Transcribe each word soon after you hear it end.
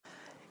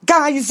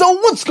Guys, so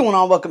what's going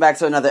on? Welcome back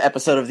to another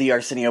episode of the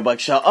Arsenio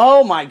Buck Show.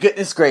 Oh my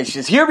goodness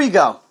gracious, here we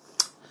go.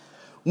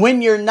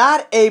 When you're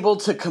not able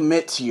to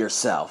commit to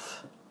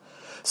yourself.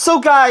 So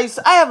guys,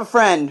 I have a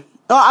friend.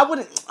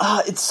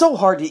 It's so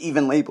hard to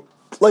even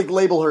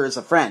label her as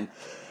a friend.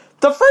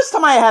 The first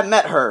time I had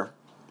met her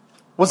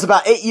was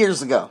about 8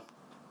 years ago.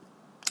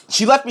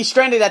 She left me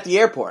stranded at the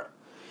airport.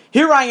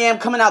 Here I am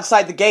coming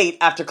outside the gate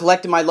after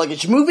collecting my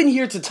luggage, moving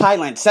here to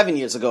Thailand 7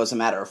 years ago as a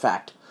matter of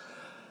fact.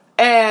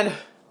 And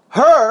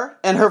her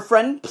and her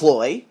friend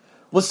Ploy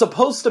was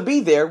supposed to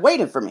be there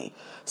waiting for me.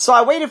 So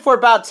I waited for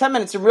about 10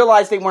 minutes and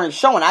realized they weren't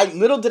showing.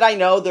 Little did I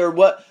know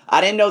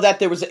I didn't know that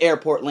there was an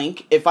airport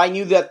link. If I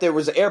knew that there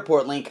was an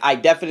airport link, I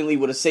definitely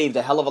would have saved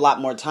a hell of a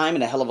lot more time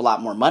and a hell of a lot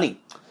more money.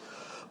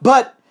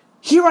 But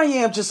here I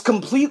am just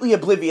completely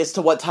oblivious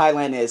to what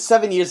Thailand is.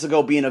 7 years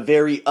ago being a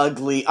very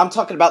ugly, I'm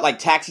talking about like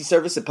taxi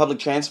service and public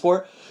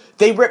transport.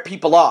 They rip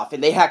people off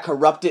and they had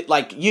corrupted,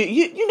 like,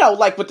 you know,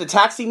 like with the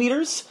taxi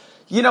meters.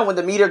 You know, when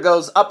the meter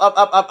goes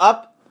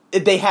up,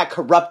 they had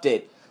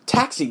corrupted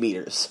taxi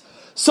meters.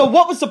 So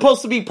what was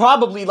supposed to be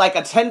probably like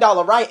a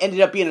 $10 ride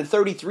ended up being a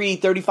 $33,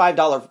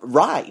 $35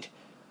 ride.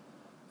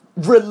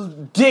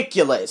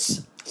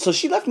 Ridiculous. So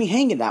she left me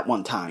hanging that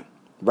one time,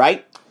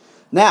 right?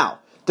 Now,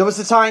 there was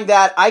a time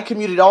that I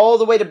commuted all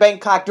the way to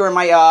Bangkok during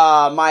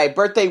my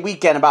birthday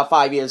weekend about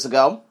 5 years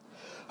ago.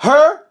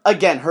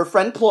 Her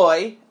friend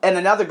Ploy, and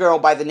another girl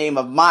by the name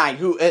of Mai,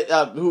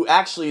 who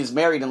actually is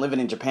married and living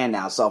in Japan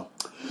now, so...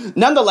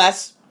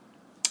 Nonetheless,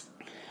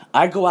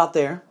 I go out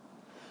there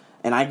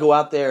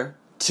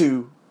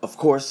to, of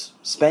course,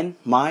 spend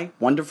my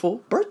wonderful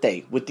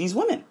birthday with these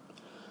women.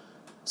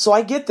 So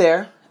I get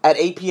there at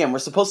 8 p.m. We're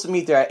supposed to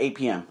meet there at 8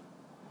 p.m.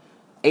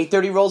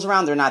 8:30 rolls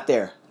around, they're not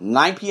there.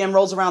 9 p.m.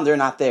 rolls around, they're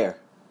not there.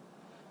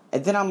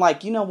 And then I'm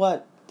like, you know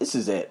what? This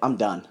is it. I'm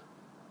done.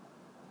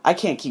 I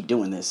can't keep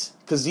doing this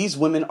because these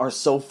women are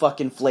so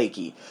fucking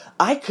flaky.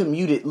 I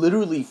commuted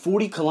literally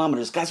 40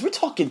 kilometers. Guys, we're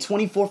talking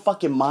 24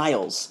 fucking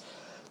miles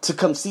to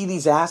come see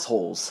these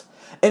assholes.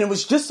 And it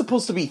was just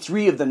supposed to be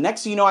 3 of them.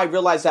 Next thing you know, I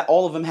realized that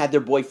all of them had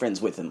their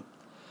boyfriends with them.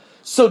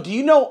 So do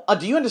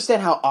you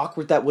understand how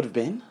awkward that would have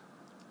been?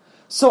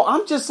 So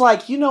I'm just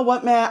like, you know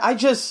what, man? I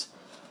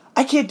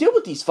can't deal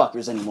with these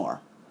fuckers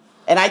anymore.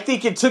 And I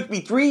think it took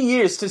me 3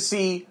 years to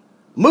see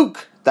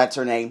Mook, that's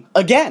her name,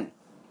 again.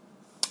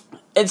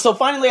 And so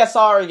finally I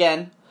saw her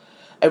again.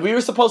 And we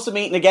were supposed to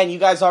meet. And again, you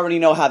guys already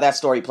know how that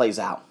story plays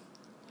out.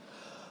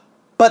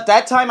 But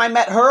that time I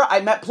met her, I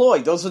met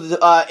Ploy.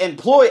 And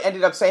Ploy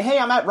ended up saying, hey,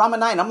 I'm at Ramen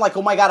 9. I'm like,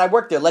 oh my God, I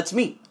work there. Let's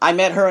meet. I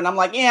met her and I'm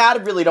like, yeah, I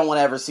really don't want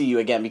to ever see you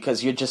again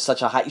because you're just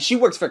such a high... She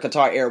works for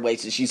Qatar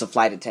Airways and she's a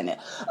flight attendant.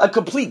 A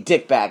complete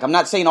dickbag. I'm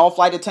not saying all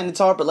flight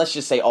attendants are, but let's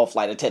just say all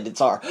flight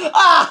attendants are.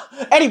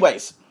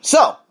 Anyways,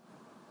 so,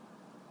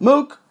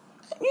 Mook,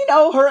 you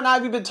know, her and I,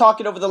 we've been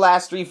talking over the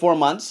last 3-4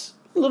 months.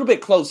 A little bit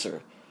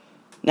closer.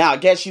 Now, I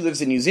guess she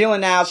lives in New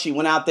Zealand now. She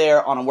went out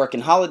there on a working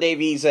holiday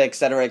visa,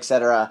 etc.,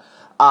 etc.,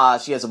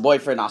 she has a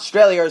boyfriend in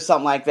Australia or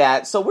something like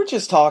that. So we're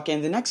just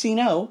talking. The next thing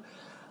you know,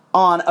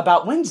 on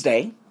about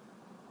Wednesday,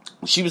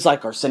 she was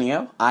like,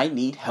 Arsenio, I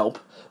need help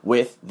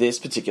with this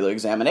particular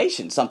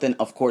examination. Something,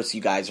 of course,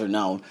 you guys are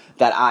known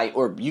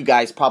or you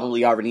guys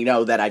probably already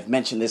know that I've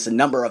mentioned this a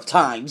number of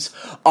times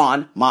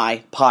on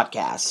my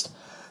podcast.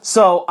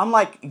 So I'm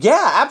like,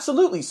 yeah,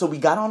 absolutely. So we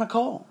got on a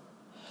call.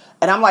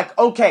 And I'm like,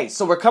 okay,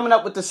 so we're coming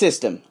up with the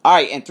system. All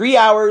right, in 3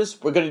 hours,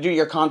 we're going to do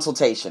your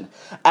consultation.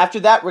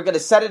 After that, we're going to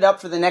set it up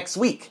for the next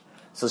week.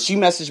 So she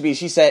messaged me.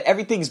 She said,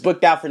 everything's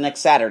booked out for next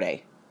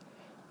Saturday.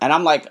 And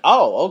I'm like,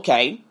 oh,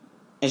 okay.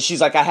 And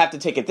she's like, I have to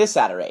take it this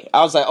Saturday.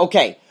 I was like,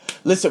 okay,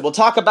 listen, we'll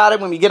talk about it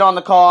when we get on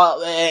the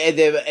call,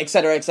 et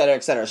cetera, et cetera,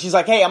 et cetera. She's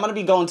like, hey, I'm going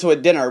to be going to a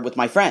dinner with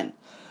my friend.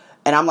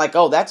 And I'm like,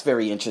 oh, that's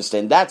very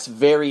interesting. That's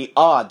very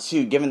odd,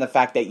 too, given the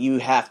fact that you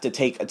have to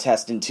take a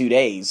test in 2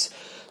 days.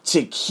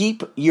 To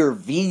keep your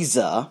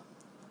visa,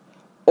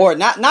 or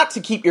not to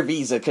keep your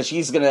visa, because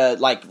she's going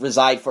to, like,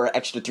 reside for an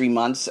extra 3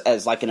 months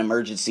as, like, an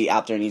emergency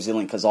out there in New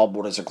Zealand because all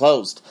borders are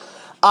closed.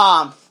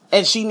 And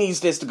she needs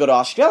this to go to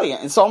Australia.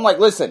 And so I'm like,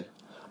 listen,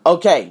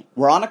 okay,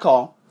 we're on a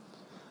call.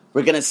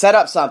 We're going to set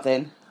up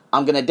something.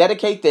 I'm going to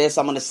dedicate this.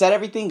 I'm going to set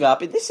everything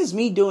up. And this is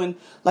me doing,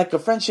 like, a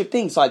friendship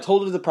thing. So I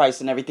told her the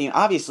price and everything.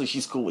 Obviously,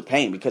 she's cool with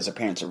paying because her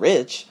parents are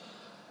rich.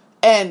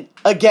 And,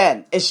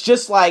 again, it's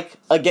just like,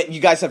 you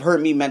guys have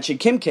heard me mention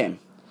Kim Kim.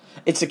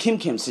 It's a Kim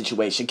Kim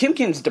situation. Kim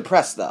Kim's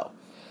depressed, though,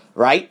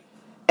 right?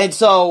 And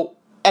so,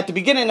 at the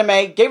beginning of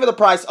May, gave her the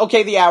price,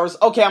 okay, the hours,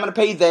 okay, I'm going to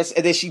pay you this,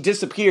 and then she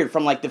disappeared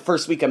from, like, the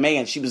first week of May,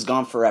 and she was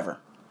gone forever.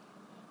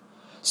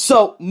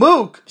 So,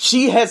 Mook,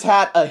 she has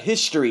had a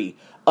history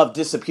of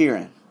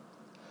disappearing.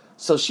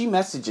 So she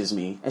messages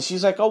me, and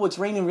she's like, oh, it's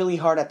raining really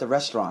hard at the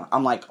restaurant.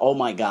 I'm like, oh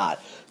my God.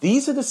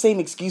 These are the same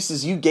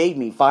excuses you gave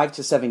me 5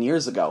 to 7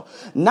 years ago.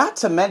 Not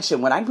to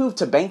mention, when I moved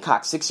to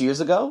Bangkok 6 years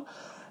ago,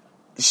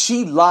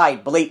 she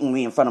lied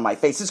blatantly in front of my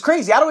face. It's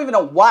crazy. I don't even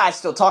know why I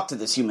still talk to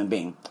this human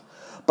being.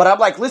 But I'm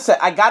like, listen,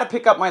 I got to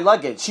pick up my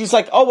luggage. She's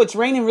like, oh, it's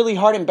raining really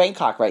hard in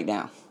Bangkok right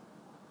now.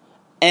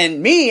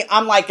 And me,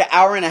 I'm like an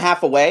hour and a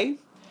half away.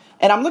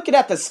 And I'm looking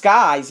at the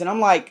skies, and I'm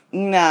like,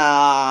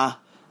 nah,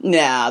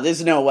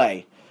 there's no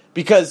way.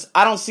 Because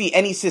I don't see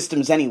any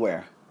systems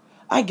anywhere.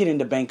 I get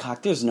into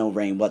Bangkok, there's no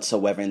rain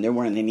whatsoever, and there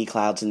weren't any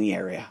clouds in the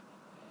area.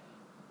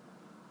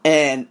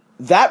 And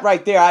that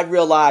right there, I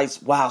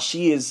realized, wow,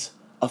 she is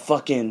a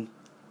fucking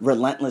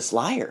relentless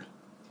liar.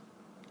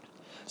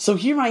 So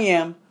here I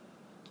am,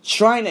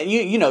 trying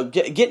to,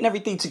 getting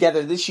everything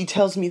together. Then she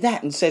tells me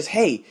that and says,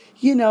 hey,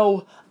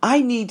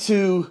 I need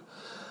to,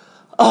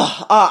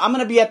 I'm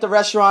going to be at the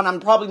restaurant. I'm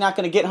probably not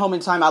going to get home in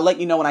time. I'll let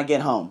you know when I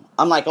get home.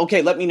 I'm like,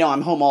 okay, let me know.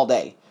 I'm home all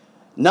day.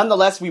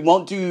 Nonetheless, we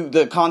won't do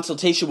the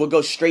consultation. We'll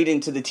go straight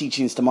into the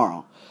teachings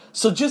tomorrow.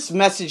 So just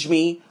message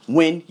me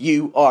when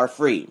you are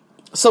free.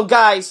 So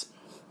guys,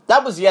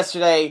 that was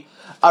yesterday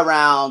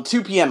around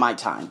 2 p.m. my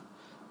time.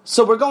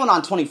 So we're going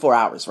on 24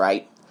 hours,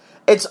 right?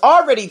 It's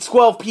already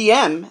 12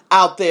 p.m.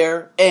 out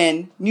there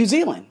in New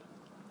Zealand.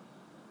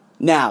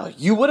 Now,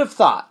 you would have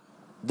thought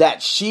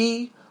that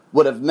she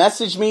would have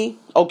messaged me.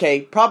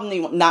 Okay, probably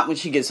not when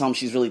she gets home.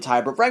 She's really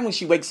tired. But right when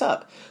she wakes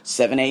up,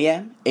 7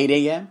 a.m., 8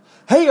 a.m.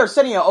 Hey,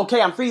 Arsenio,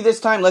 okay, I'm free this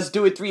time. Let's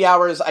do it 3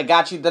 hours. I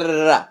got you.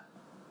 Da-da-da-da.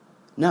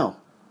 No.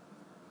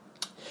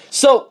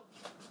 So,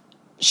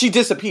 she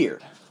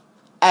disappeared,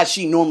 as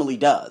she normally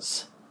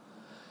does.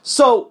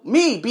 So,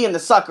 me being the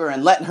sucker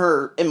and letting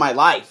her in my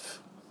life,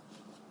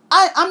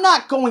 I'm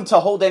not going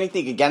to hold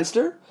anything against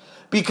her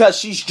because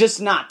she's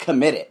just not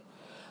committed.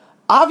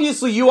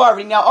 Obviously, you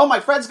already know, oh, my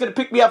friend's going to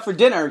pick me up for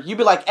dinner. You'd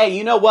be like, hey,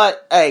 you know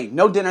what? Hey,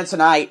 no dinner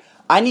tonight.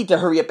 I need to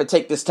hurry up and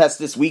take this test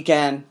this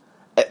weekend.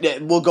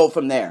 We'll go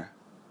from there.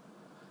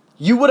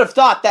 You would have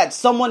thought that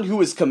someone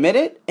who is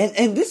committed,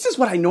 and this is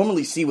what I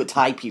normally see with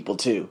Thai people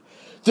too.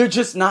 They're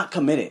just not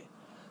committed.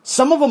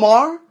 Some of them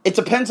are. It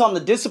depends on the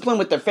discipline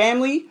with their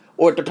family,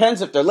 or it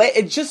depends if they're late.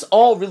 It just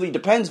all really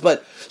depends,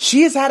 but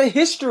she has had a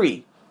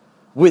history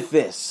with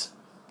this.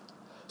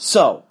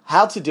 So,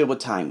 how to deal with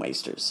time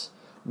wasters?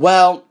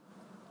 Well,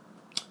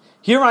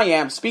 here I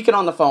am speaking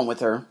on the phone with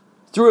her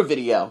through a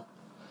video.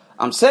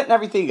 I'm setting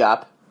everything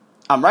up.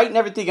 I'm writing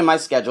everything in my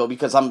schedule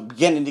because I'm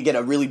beginning to get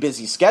a really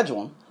busy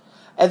schedule.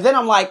 And then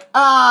I'm like,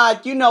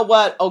 you know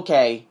what?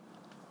 Okay.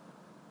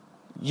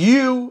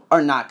 You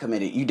are not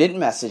committed. You didn't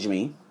message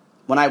me.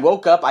 When I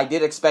woke up, I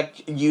did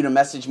expect you to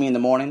message me in the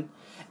morning.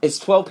 It's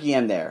 12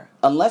 p.m. there.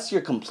 Unless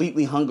you're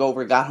completely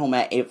hungover, got home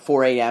at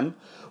 4 a.m.,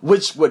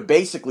 which would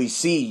basically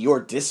see your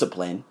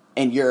discipline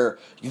and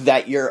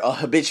that you're a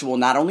habitual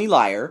not only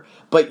liar,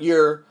 but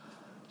you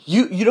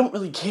don't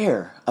really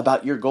care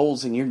about your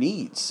goals and your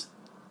needs.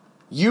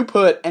 You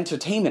put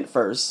entertainment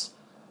first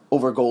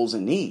over goals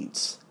and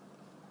needs.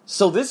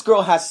 So this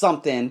girl has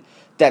something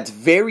that's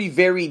very,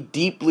 very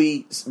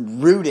deeply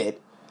rooted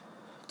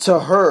to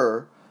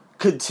her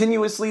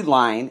continuously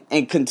lying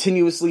and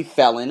continuously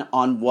failing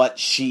on what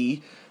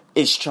she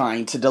is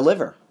trying to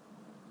deliver.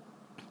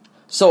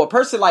 So a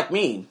person like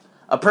me,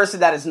 a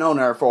person that has known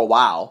her for a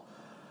while,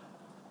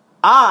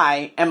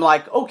 I am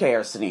like, okay,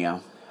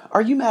 Arsenio,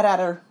 are you mad at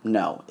her?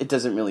 No, it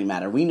doesn't really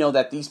matter. We know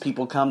that these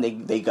people come,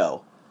 they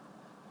go.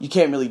 You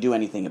can't really do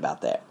anything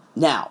about that.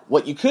 Now,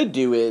 what you could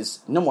do is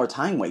no more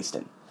time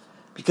wasting.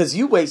 Because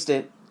you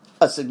wasted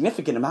a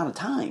significant amount of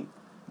time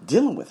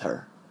dealing with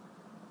her.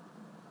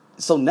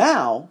 So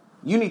now,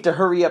 you need to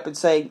hurry up and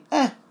say,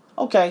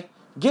 okay,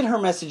 get her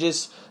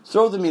messages,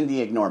 throw them in the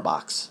ignore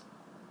box.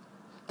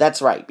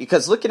 That's right,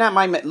 because looking at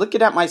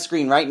my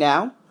screen right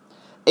now,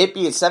 it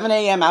being 7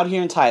 a.m. out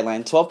here in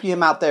Thailand, 12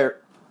 p.m. out there.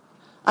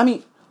 I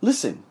mean,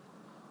 listen,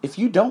 if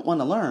you don't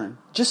want to learn,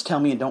 just tell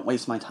me and don't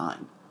waste my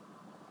time.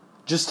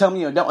 Just tell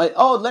me and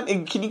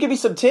don't, can you give me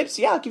some tips?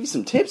 Yeah, I'll give you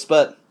some tips,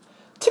 but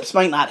tips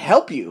might not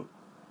help you.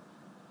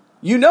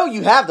 You know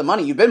you have the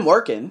money. You've been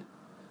working.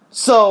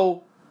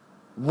 So,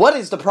 what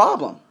is the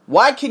problem?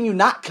 Why can you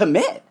not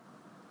commit?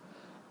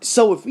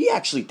 So, if we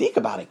actually think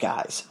about it,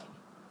 guys,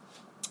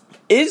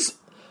 is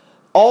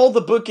all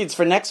the bookings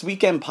for next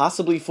weekend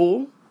possibly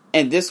full,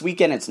 and this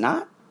weekend it's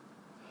not?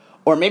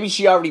 Or maybe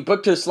she already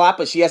booked her slot,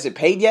 but she hasn't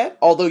paid yet,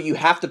 although you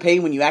have to pay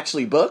when you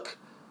actually book?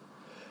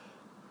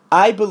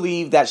 I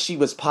believe that she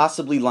was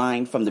possibly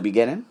lying from the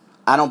beginning.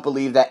 I don't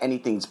believe that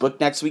anything's booked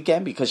next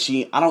weekend because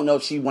I don't know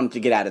if she wanted to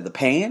get out of the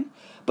paying,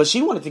 but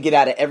she wanted to get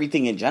out of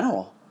everything in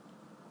general.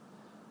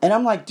 And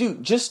I'm like,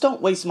 dude, just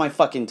don't waste my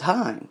fucking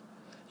time.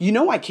 You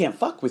know I can't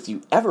fuck with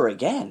you ever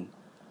again.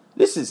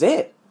 This is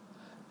it.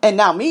 And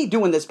now me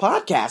doing this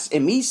podcast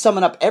and me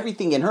summing up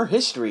everything in her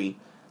history,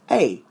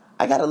 hey,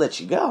 I gotta let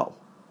you go.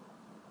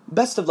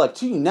 Best of luck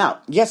to you.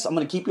 Now, yes, I'm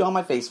gonna keep you on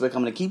my Facebook,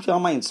 I'm gonna keep you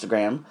on my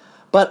Instagram,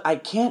 but I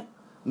can't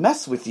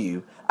mess with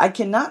you. I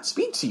cannot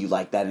speak to you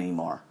like that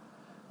anymore.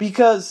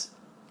 Because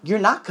you're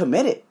not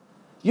committed.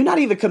 You're not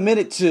even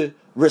committed to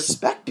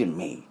respecting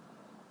me.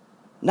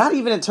 Not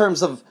even in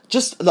terms of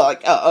just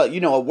like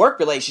a work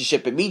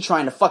relationship and me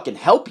trying to fucking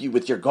help you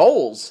with your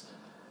goals.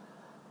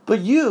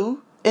 But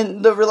you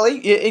and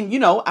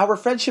our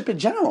friendship in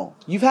general.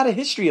 You've had a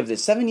history of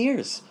this 7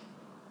 years.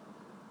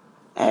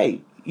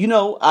 Hey,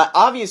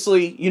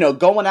 obviously,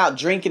 going out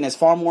drinking is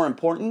far more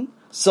important.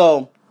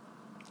 So,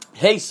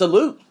 hey,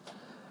 salute.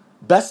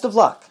 Best of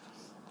luck.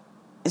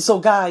 And so,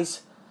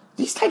 guys,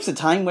 these types of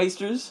time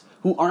wasters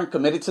who aren't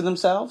committed to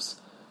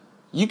themselves,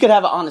 you could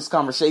have an honest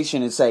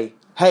conversation and say,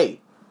 hey,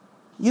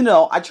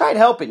 I tried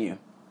helping you,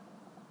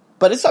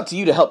 but it's up to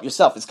you to help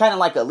yourself. It's kind of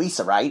like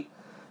Elisa, right?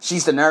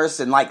 She's the nurse,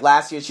 and like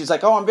last year, she's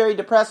like, oh, I'm very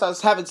depressed. I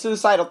was having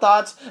suicidal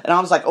thoughts. And I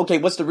was like, okay,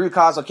 what's the root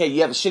cause? Okay,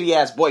 you have a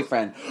shitty-ass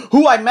boyfriend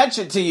who I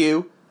mentioned to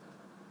you,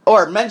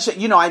 or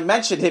I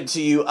mentioned him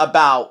to you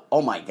about,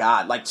 oh my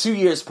God, like 2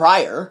 years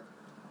prior.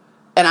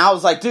 And I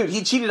was like, dude,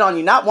 he cheated on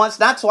you not once,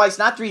 not twice,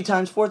 not 3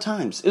 times, 4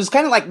 times. It was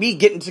kind of like me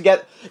getting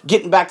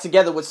back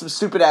together with some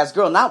stupid-ass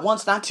girl. Not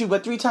once, not 2,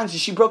 but 3 times.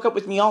 And she broke up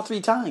with me all 3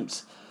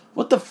 times.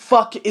 What the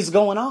fuck is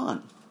going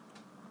on?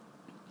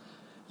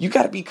 You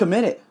got to be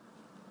committed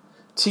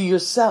to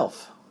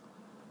yourself.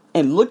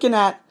 And looking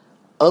at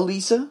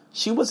Elisa,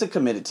 she wasn't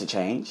committed to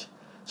change.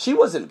 She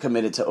wasn't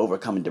committed to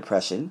overcoming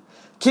depression.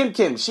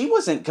 Kim, she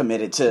wasn't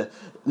committed to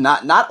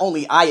not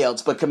only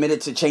IELTS, but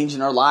committed to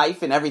changing her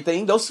life and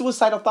everything. Those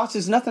suicidal thoughts,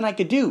 there's nothing I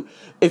could do.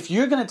 If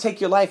you're going to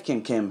take your life,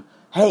 Kim,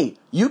 hey,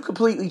 you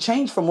completely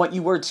changed from what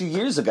you were 2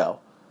 years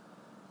ago.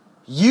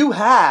 You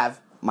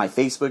have my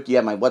Facebook, you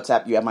have my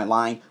WhatsApp, you have my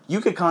line.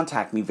 You could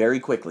contact me very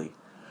quickly.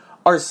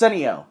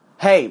 Arsenio,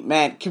 hey,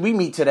 man, can we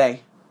meet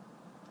today?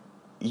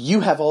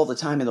 You have all the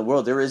time in the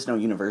world. There is no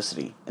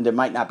university, and there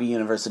might not be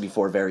university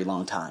for a very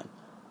long time.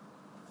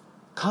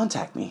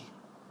 Contact me.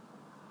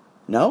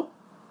 No?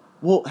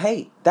 Well,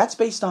 hey, that's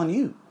based on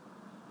you.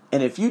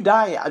 And if you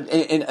die,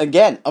 and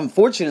again,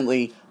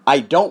 unfortunately, I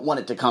don't want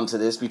it to come to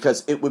this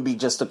because it would be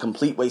just a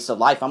complete waste of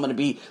life. I'm going to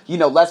be,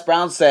 Les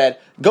Brown said,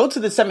 go to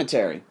the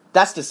cemetery.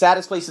 That's the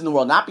saddest place in the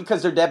world. Not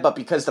because they're dead, but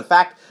because the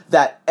fact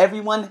that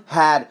everyone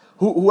had,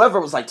 whoever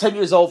was like 10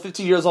 years old,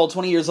 15 years old,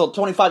 20 years old,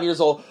 25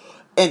 years old,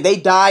 and they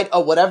died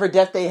of whatever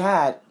death they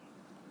had,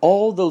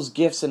 all those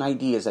gifts and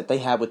ideas that they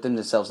had within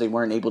themselves, they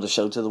weren't able to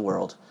show to the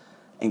world.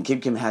 And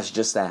Kim has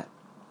just that.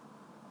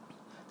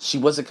 She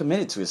wasn't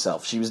committed to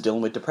herself. She was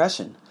dealing with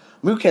depression.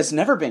 Mook has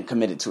never been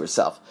committed to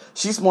herself.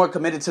 She's more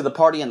committed to the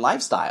party and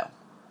lifestyle.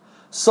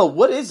 So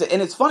what is it?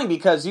 And it's funny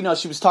because,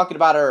 she was talking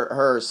about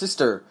her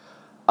sister.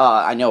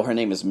 I know her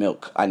name is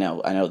Milk. I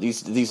know.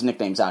 These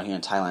nicknames out here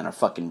in Thailand are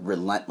fucking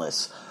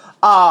relentless.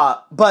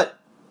 But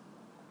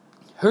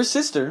her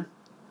sister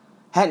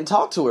hadn't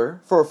talked to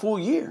her for a full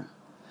year.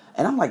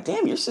 And I'm like,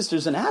 damn, your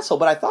sister's an asshole.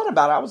 But I thought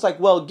about it. I was like,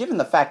 well, given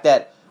the fact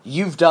that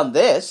you've done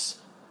this,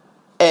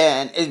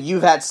 and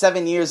you've had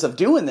 7 years of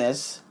doing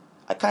this,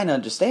 I kind of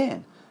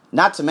understand.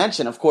 Not to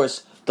mention, of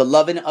course, the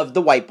loving of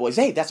the white boys.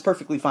 Hey, that's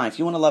perfectly fine. If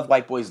you want to love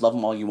white boys, love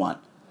them all you want.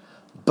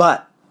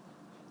 But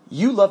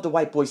you love the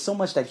white boy so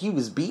much that he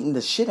was beating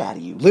the shit out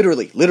of you.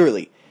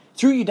 Literally.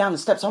 Threw you down the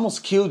steps,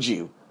 almost killed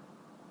you.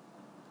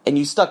 And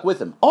you stuck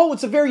with him. Oh,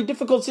 it's a very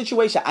difficult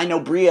situation. I know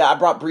Bria. I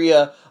brought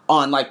Bria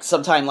on like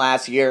sometime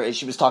last year, and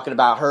she was talking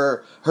about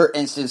her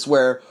instance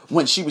where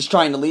when she was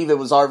trying to leave, it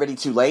was already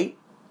too late.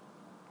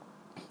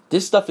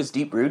 This stuff is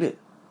deep-rooted.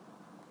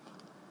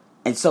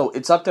 And so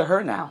it's up to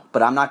her now.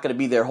 But I'm not going to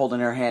be there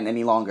holding her hand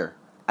any longer.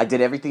 I did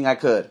everything I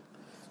could.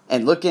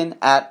 And looking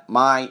at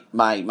my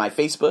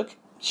Facebook,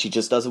 she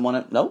just doesn't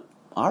want to. Nope.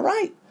 All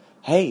right.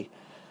 Hey,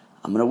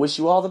 I'm going to wish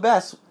you all the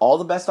best. All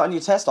the best on your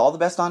test. All the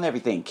best on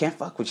everything. Can't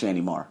fuck with you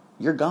anymore.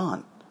 You're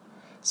gone.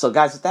 So,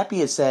 guys, with that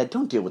being said,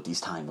 don't deal with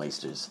these time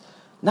wasters.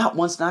 Not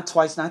once, not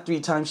twice, not 3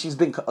 times. She's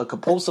been a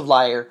compulsive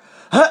liar.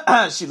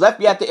 She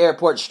left me at the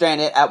airport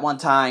stranded at one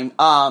time.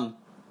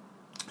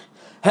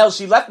 Hell,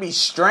 she left me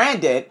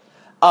stranded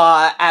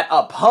at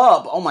a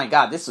pub. Oh, my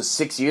God. This was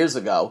 6 years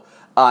ago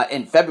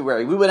in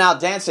February. We went out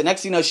dancing.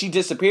 Next thing you know, she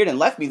disappeared and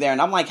left me there.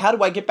 And I'm like, how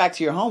do I get back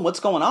to your home?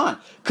 What's going on?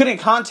 Couldn't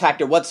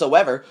contact her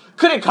whatsoever.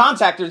 Couldn't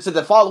contact her to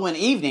the following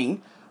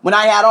evening when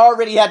I had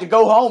already had to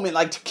go home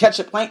and to catch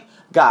a plane.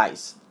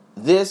 Guys,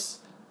 this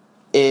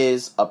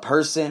is a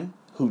person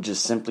who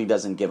just simply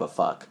doesn't give a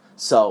fuck.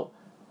 So,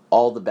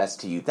 all the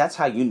best to you. That's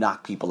how you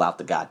knock people out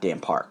the goddamn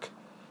park.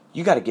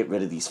 You got to get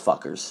rid of these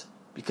fuckers.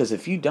 Because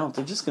if you don't,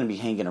 they're just going to be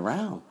hanging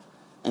around.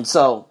 And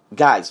so,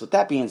 guys, with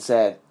that being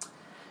said,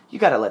 you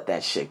got to let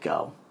that shit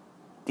go.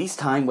 These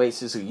time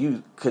wasters who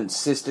you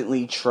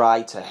consistently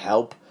try to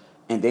help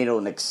and they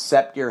don't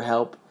accept your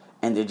help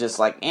and they're just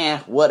like,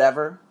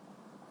 whatever.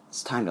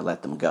 It's time to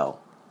let them go.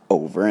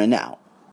 Over and out.